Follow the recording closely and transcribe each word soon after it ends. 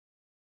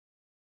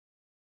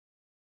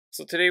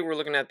So today we're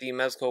looking at the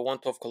Mezco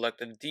 112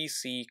 Collective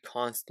DC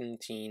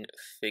Constantine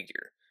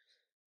figure.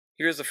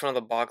 Here's the front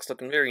of the box,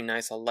 looking very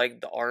nice. I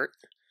like the art.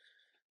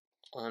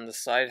 On the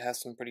side it has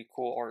some pretty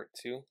cool art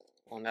too,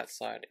 on that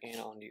side and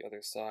on the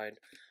other side.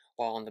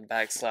 While on the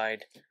back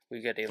side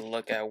we get a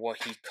look at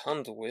what he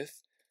comes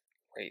with.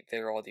 Right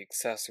there, all the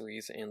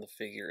accessories and the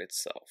figure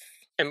itself.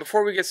 And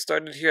before we get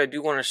started here, I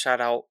do want to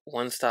shout out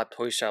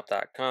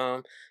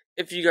onestoptoyshop.com.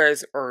 If you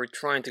guys are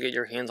trying to get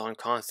your hands on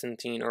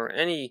Constantine or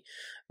any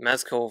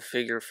Mezco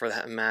figure for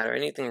that matter,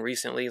 anything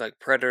recently like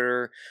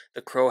Predator,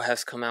 the Crow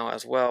has come out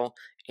as well,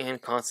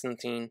 and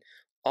Constantine,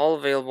 all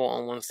available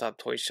on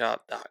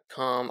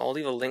onestoptoyshop.com. I'll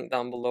leave a link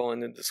down below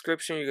in the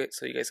description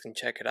so you guys can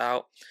check it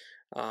out.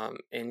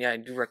 And yeah, I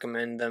do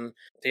recommend them.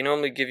 They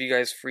normally give you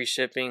guys free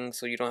shipping,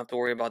 so you don't have to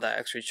worry about that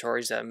extra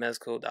charge that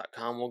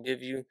Mezco.com will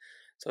give you.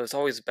 So it's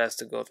always best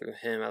to go through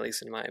him, at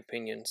least in my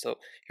opinion. So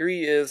here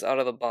he is out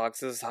of the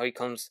box. This is how he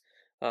comes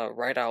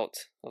right out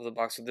of the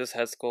box with this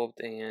head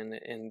sculpt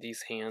and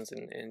these hands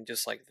and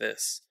just like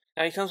this.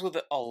 Now he comes with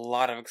a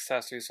lot of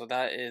accessories, so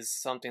that is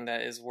something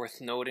that is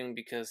worth noting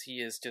because he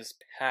is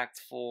just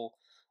packed full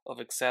of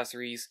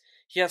accessories.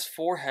 He has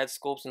 4 head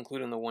sculpts,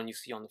 including the one you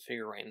see on the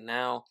figure right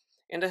now.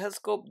 And the head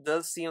sculpt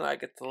does seem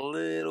like it's a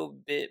little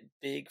bit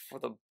big for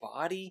the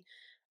body.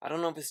 I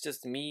don't know if it's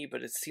just me,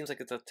 but it seems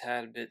like it's a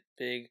tad bit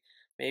big.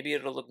 Maybe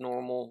it'll look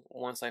normal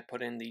once I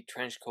put in the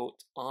trench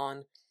coat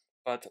on.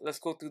 But let's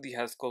go through the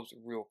head sculpts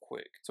real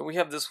quick. So we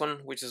have this one,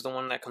 which is the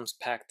one that comes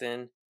packed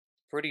in.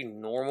 Pretty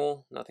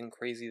normal, nothing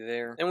crazy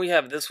there. Then we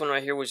have this one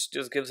right here, which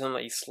just gives him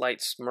a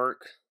slight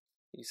smirk.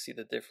 You see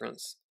the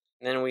difference.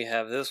 And then we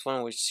have this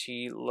one, which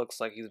he looks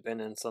like he's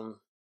been in some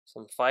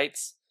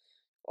fights.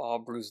 All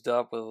bruised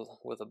up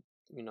with a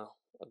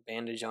a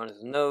bandage on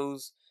his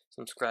nose,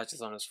 some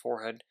scratches on his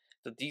forehead.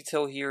 The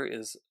detail here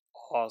is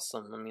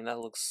awesome. I mean, that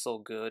looks so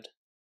good.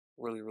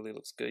 Really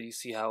looks good. You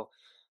see how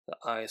the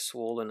eye is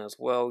swollen as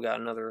well. We got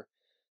another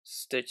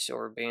stitch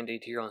or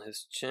band-aid here on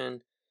his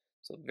chin.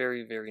 So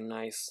very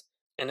nice.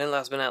 And then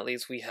last but not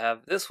least, we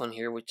have this one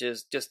here, which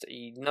is just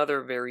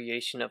another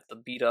variation of the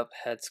beat up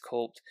head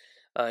sculpt.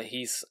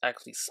 He's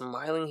actually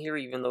smiling here,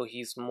 even though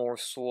he's more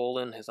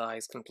swollen. His eye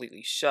is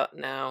completely shut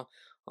now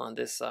on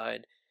this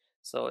side.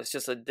 So it's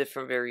just a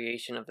different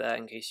variation of that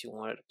in case you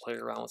wanted to play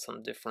around with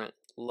some different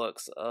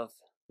looks of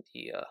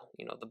the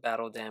the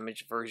battle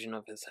damage version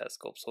of his head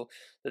sculpt. So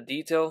the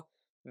detail,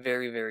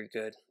 very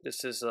good.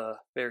 This is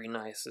very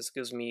nice. This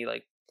gives me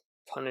like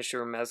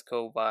Punisher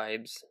Mezco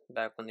vibes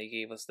back when they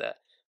gave us that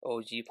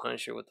OG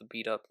Punisher with the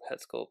beat up head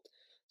sculpt.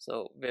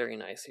 So very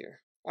nice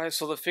here. Alright,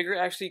 so the figure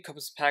actually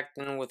comes packed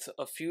in with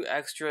a few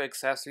extra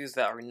accessories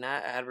that are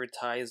not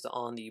advertised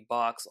on the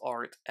box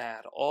art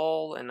at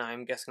all, and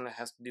I'm guessing that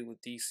has to do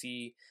with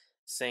DC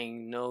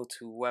saying no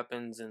to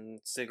weapons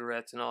and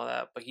cigarettes and all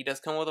that, but he does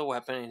come with a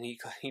weapon and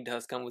he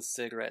does come with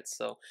cigarettes.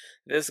 So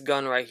this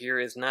gun right here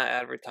is not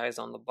advertised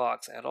on the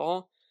box at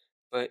all,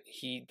 but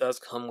he does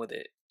come with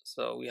it.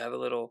 So we have a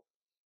little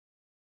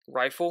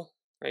rifle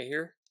right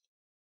here.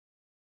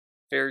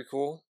 Very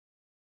cool.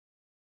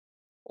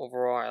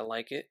 Overall, I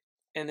like it.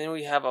 And then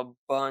we have a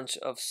bunch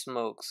of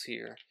smokes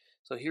here.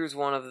 So here's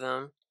one of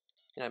them,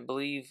 and I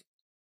believe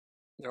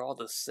they're all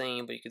the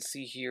same, but you can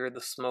see here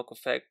the smoke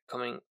effect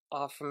coming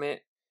off from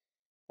it.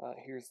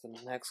 Here's the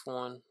next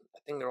one. I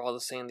think they're all the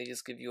same, they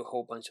just give you a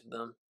whole bunch of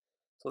them.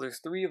 So there's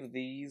 3 of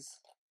these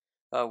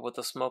with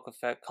the smoke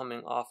effect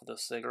coming off of the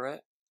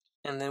cigarette.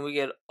 And then we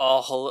get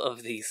all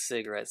of these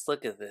cigarettes.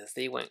 Look at this,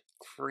 they went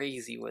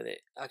crazy with it.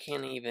 I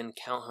can't even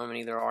count how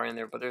many there are in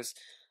there, but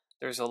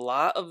there's a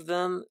lot of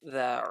them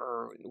that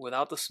are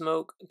without the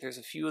smoke. There's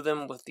a few of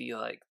them with the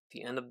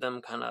end of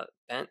them kind of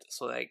bent,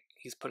 so like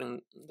he's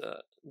putting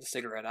the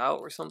cigarette out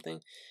or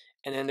something.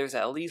 And then there's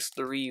at least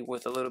 3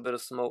 with a little bit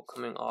of smoke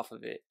coming off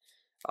of it,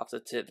 off the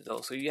tip though.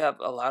 So you have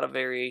a lot of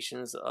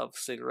variations of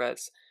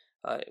cigarettes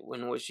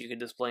in which you could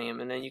display them.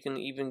 And then you can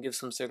even give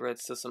some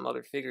cigarettes to some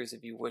other figures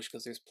if you wish,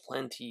 because there's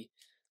plenty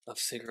of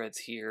cigarettes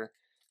here.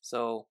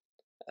 So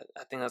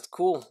I think that's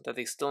cool that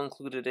they still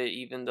included it,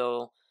 even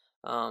though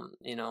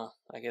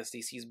I guess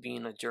DC's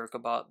being a jerk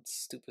about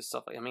stupid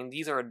stuff. I mean,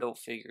 these are adult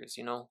figures,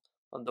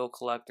 adult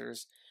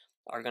collectors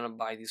are gonna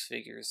buy these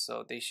figures,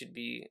 so they should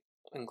be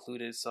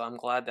included. So I'm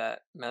glad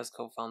that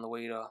Mezco found a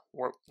way to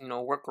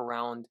work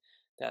around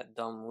that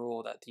dumb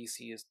rule that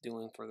DC is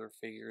doing for their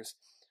figures,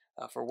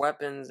 for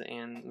weapons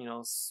and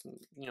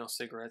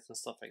cigarettes and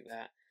stuff like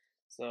that.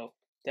 So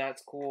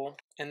that's cool.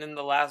 And then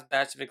the last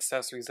batch of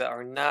accessories that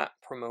are not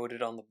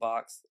promoted on the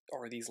box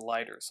are these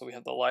lighters. So we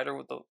have the lighter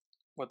with the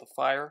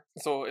fire,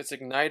 so it's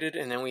ignited,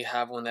 and then we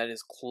have one that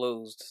is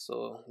closed,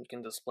 so you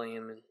can display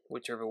them in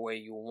whichever way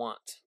you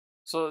want.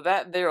 So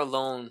that there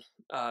alone,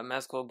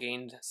 Mezco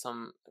gained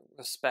some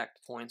respect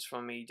points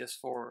from me just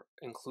for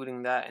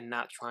including that and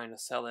not trying to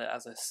sell it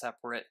as a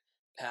separate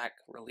pack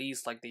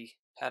release like they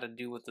had to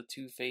do with the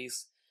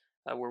Two-Face,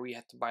 where we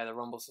had to buy the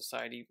Rumble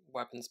Society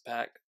weapons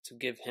pack to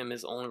give him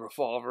his own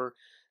revolver.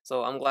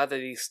 So I'm glad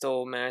that he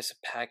still managed to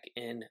pack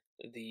in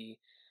the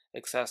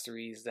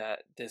accessories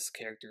that this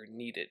character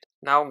needed.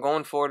 Now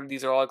going forward,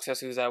 these are all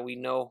accessories that we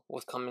know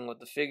was coming with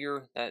the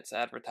figure that's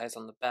advertised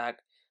on the back.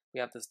 We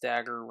have this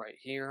dagger right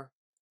here.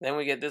 Then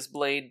we get this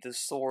blade, this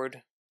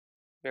sword,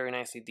 very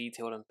nicely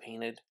detailed and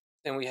painted.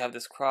 Then we have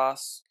this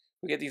cross.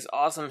 We get these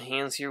awesome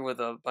hands here with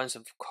a bunch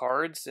of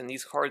cards, and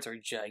these cards are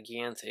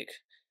gigantic.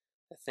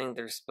 I think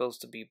they're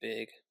supposed to be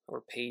big,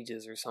 or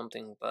pages or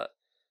something, but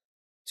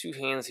 2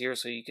 hands here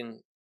so you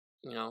can,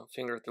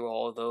 finger through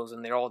all of those,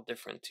 and they're all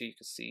different too. You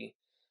can see,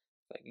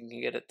 like, you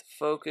can get it to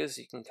focus,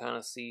 you can kind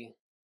of see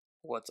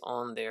what's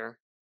on there.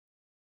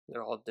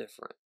 They're all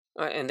different.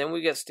 Alright, and then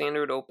we get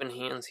standard open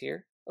hands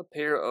here, a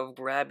pair of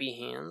grabby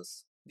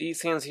hands.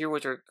 These hands here,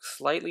 which are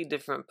slightly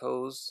different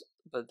pose,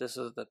 but this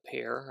is the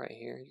pair right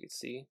here, you can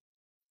see.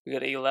 We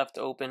got a left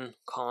open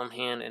calm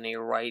hand and a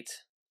right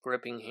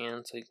gripping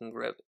hand, so you can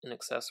grip an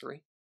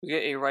accessory. We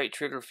get a right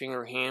trigger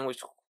finger hand, which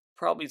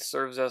probably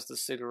serves as the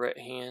cigarette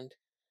hand.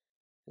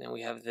 And then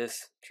we have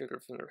this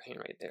trigger finger hand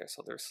right there,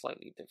 so they're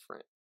slightly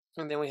different.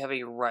 And then we have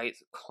a right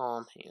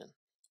calm hand.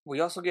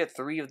 We also get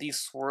 3 of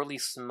these swirly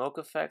smoke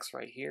effects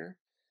right here.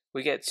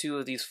 We get 2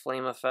 of these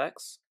flame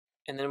effects.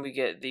 And then we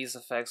get these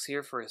effects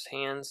here for his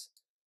hands.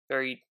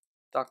 Very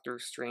Doctor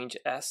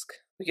Strange-esque.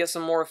 We get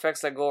some more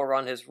effects that go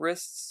around his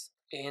wrists.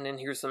 And then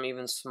here's some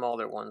even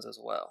smaller ones as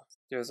well.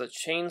 There's a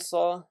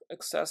chainsaw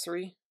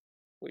accessory,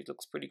 which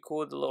looks pretty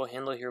cool. The little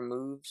handle here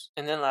moves.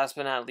 And then last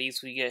but not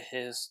least, we get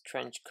his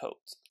trench coat.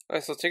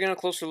 Alright, so taking a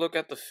closer look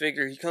at the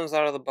figure, he comes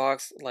out of the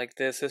box like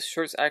this. His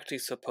shirt's actually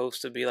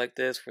supposed to be like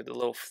this, where the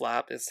little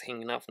flap is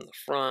hanging out from the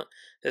front.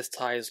 His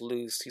tie is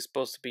loose. He's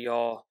supposed to be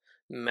all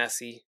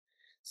messy.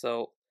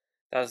 So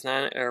that's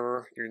not an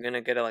error. You're going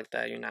to get it like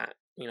that. You're not,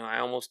 I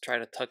almost try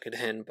to tuck it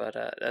in, but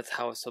that's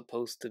how it's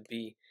supposed to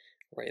be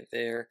right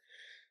there.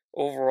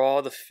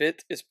 Overall, the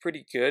fit is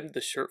pretty good. The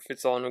shirt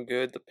fits on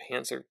good. The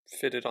pants are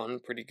fitted on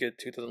pretty good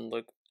too. Doesn't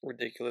look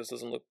ridiculous,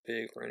 doesn't look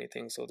big or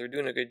anything. So they're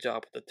doing a good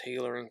job with the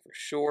tailoring for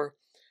sure.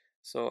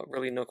 So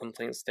really no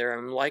complaints there.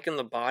 I'm liking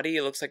the body.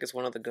 It looks like it's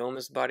one of the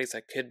Gomez bodies.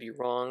 I could be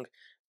wrong,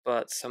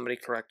 but somebody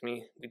correct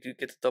me. We do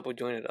get the double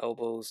jointed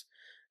elbows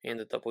and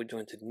the double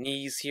jointed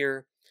knees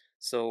here.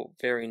 So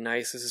very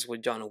nice. This is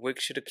what John Wick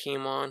should have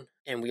came on.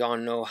 And we all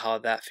know how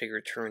that figure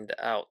turned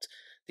out.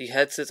 The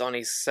head sits on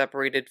a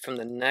separated from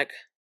the neck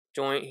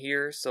joint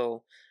here,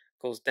 so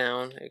it goes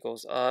down, it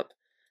goes up,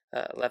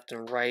 left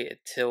and right,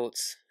 it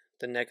tilts,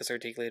 the neck is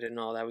articulated and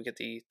all that. We get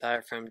the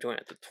diaphragm joint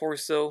at the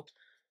torso,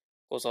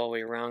 goes all the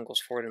way around, goes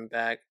forward and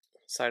back,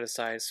 side to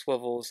side,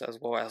 swivels, as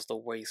well as the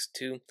waist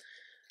too.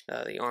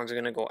 The arms are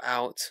going to go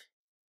out,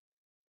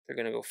 they're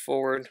going to go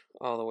forward,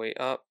 all the way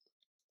up,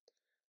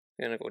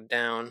 they're going to go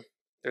down.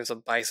 There's a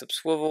bicep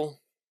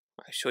swivel.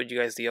 I showed you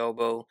guys the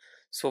elbow,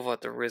 swivel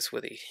at the wrist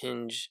with a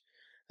hinge.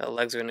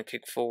 Legs are going to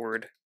kick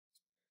forward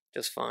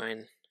just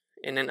fine.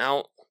 In and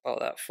out about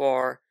that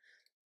far.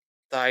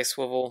 Thigh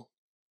swivel.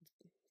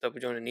 Double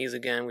jointed knees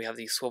again. We have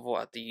the swivel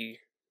at the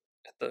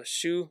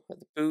shoe,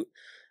 at the boot.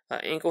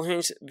 Ankle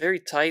hinge, very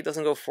tight.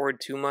 Doesn't go forward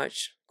too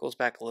much. Goes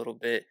back a little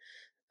bit.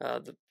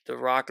 The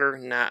rocker,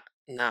 not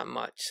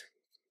much.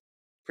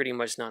 Pretty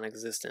much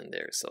non-existent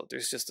there. So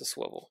there's just a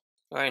swivel.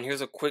 Alright, and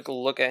here's a quick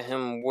look at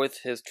him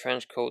with his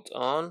trench coat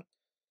on.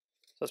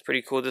 So that's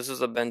pretty cool. This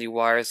is a bendy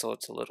wire, so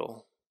it's a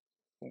little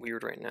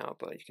weird right now,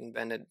 but you can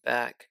bend it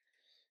back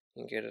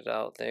and get it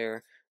out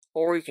there,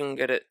 or you can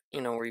get it,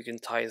 where you can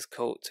tie his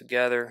coat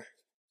together,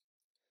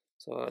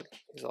 so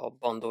it's all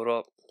bundled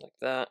up like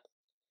that.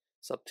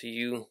 It's up to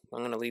you. I'm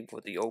going to leave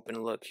with the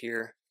open look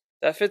here.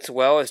 That fits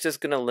well. It's just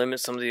going to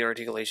limit some of the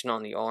articulation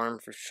on the arm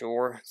for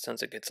sure,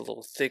 since it gets a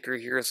little thicker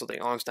here, so the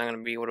arm's not going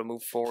to be able to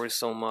move forward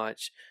so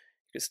much.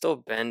 You can still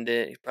bend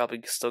it. You probably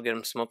can still get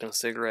him smoking a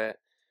cigarette,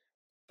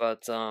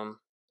 but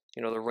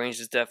the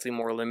range is definitely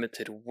more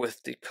limited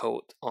with the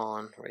coat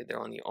on, right there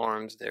on the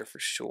arms there for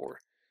sure.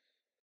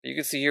 You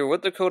can see here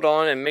with the coat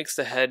on, it makes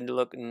the head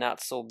look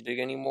not so big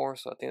anymore,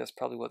 so I think that's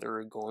probably what they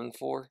were going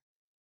for,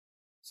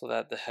 so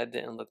that the head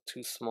didn't look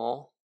too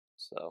small.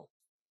 So,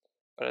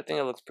 but I think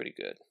it looks pretty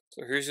good.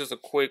 So here's just a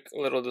quick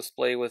little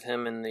display with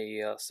him in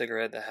the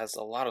cigarette that has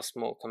a lot of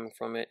smoke coming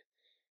from it,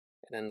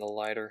 and then the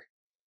lighter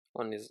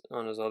on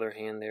his other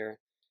hand there.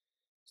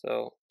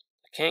 So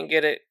can't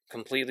get it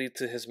completely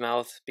to his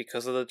mouth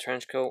because of the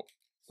trench coat.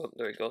 Oh,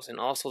 there it goes. And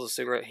also the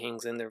cigarette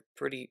hangs in there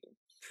pretty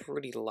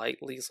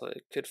lightly, so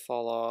it could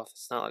fall off.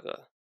 It's not like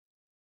a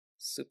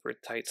super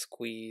tight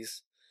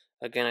squeeze.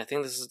 Again, I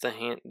think this is the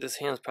hand. This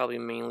hand is probably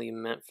mainly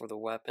meant for the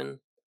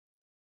weapon,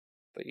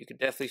 but you could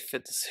definitely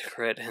fit the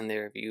cigarette in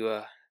there if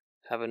you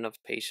have enough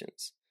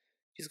patience.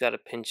 You just gotta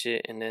pinch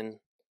it and then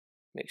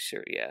make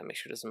sure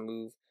it doesn't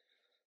move.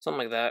 Something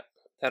like that.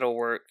 That'll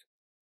work.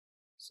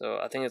 So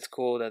I think it's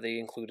cool that they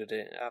included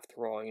it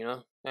after all,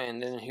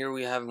 And then here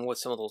we have him with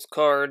some of those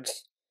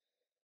cards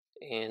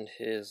and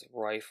his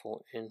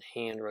rifle in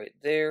hand right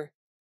there.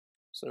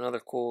 So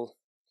another cool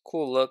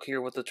look here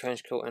with the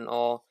trench coat and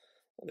all.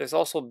 There's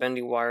also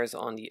bendy wires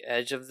on the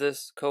edge of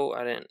this coat.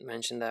 I didn't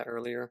mention that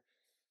earlier,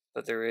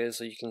 but there is,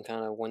 so you can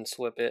kind of wind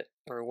sweep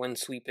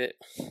it.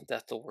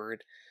 That's the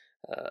word.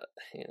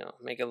 You know,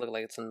 make it look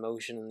like it's in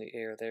motion in the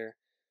air there.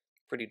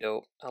 Pretty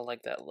dope. I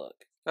like that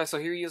look. Alright, so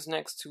here he is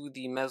next to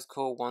the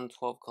Mezco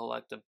 112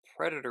 Collective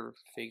Predator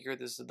figure.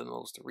 This is the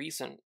most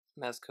recent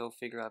Mezco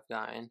figure I've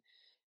gotten.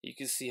 You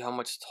can see how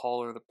much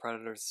taller the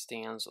Predator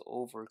stands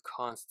over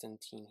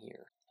Constantine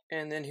here.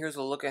 And then here's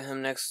a look at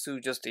him next to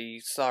just a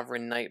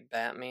Sovereign Knight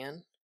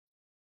Batman.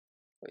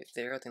 Right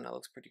there, I think that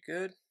looks pretty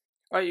good.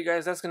 Alright, you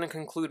guys, that's going to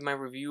conclude my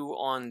review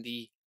on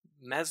the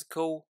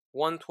Mezco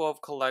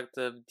 112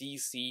 Collective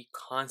DC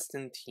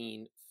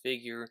Constantine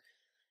figure.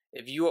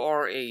 If you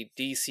are a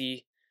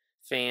DC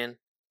fan,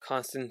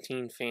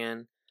 Constantine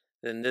fan,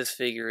 then this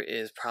figure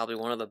is probably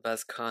one of the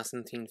best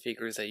Constantine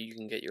figures that you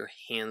can get your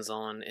hands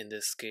on in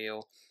this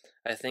scale.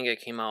 I think it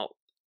came out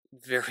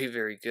very,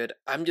 very good.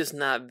 I'm just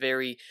not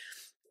very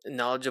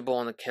knowledgeable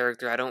on the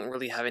character. I don't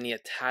really have any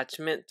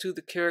attachment to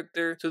the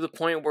character to the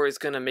point where it's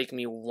going to make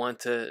me want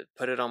to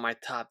put it on my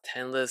top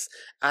 10 list.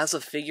 As a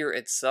figure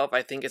itself,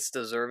 I think it's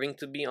deserving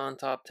to be on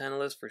top 10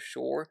 list for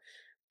sure,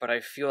 but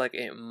I feel like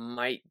it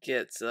might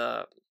get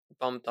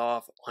bumped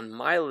off on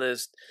my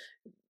list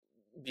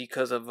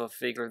because of a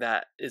figure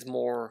that is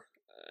more,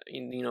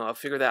 you know, a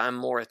figure that I'm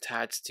more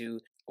attached to,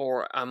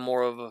 or I'm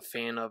more of a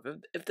fan of,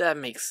 if that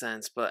makes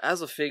sense. But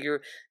as a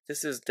figure,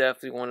 this is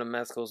definitely one of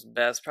Mezco's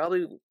best,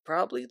 probably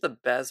the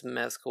best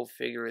Mezco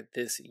figure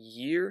this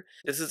year.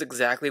 This is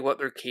exactly what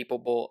they're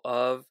capable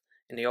of,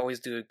 and they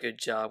always do a good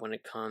job when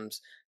it comes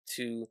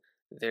to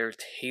their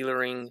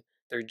tailoring,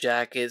 their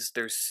jackets,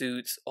 their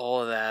suits,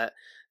 all of that.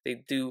 They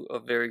do a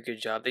very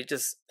good job. They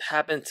just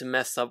happen to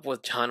mess up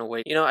with John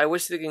Wick. You know, I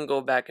wish they can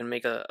go back and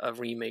make a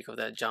remake of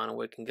that John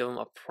Wick and give him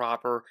a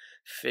proper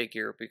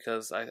figure,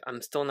 because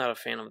I'm still not a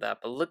fan of that.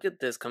 But look at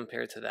this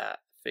compared to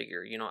that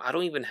figure. You know, I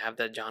don't even have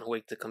that John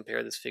Wick to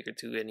compare this figure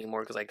to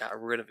anymore because I got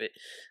rid of it.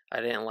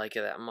 I didn't like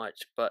it that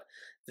much. But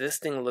this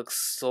thing looks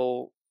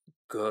so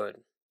good.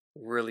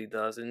 Really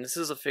does. And this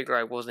is a figure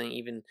I wasn't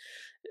even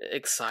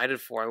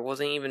excited for.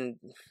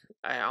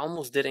 I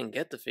almost didn't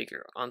get the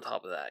figure on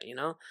top of that, you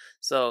know.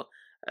 So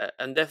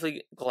I'm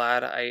definitely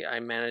glad I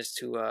managed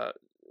to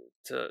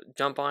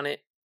jump on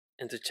it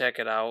and to check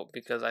it out,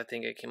 because I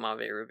think it came out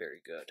very,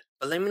 very good.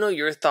 But let me know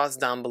your thoughts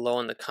down below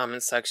in the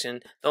comment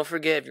section. Don't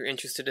forget, if you're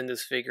interested in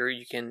this figure,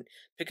 you can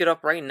pick it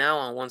up right now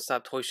on One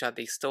Stop Toy Shop.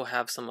 They still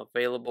have some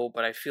available,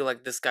 but I feel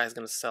like this guy's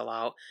gonna sell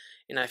out.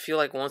 And I feel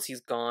like once he's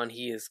gone,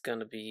 he is going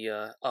to be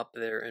up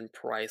there in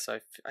price.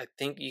 I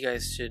think you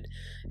guys should,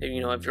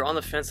 you know, if you're on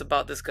the fence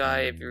about this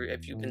guy, if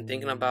you've been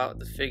thinking about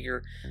the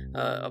figure,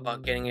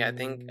 about getting it, I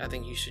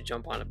think you should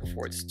jump on it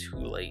before it's too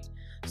late.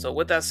 So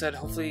with that said,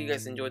 hopefully you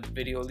guys enjoyed the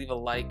video. Leave a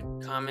like,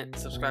 comment,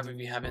 subscribe if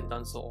you haven't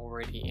done so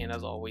already. And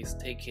as always,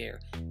 take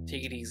care,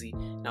 take it easy,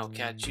 and I'll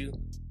catch you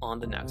on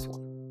the next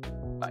one.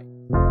 Bye.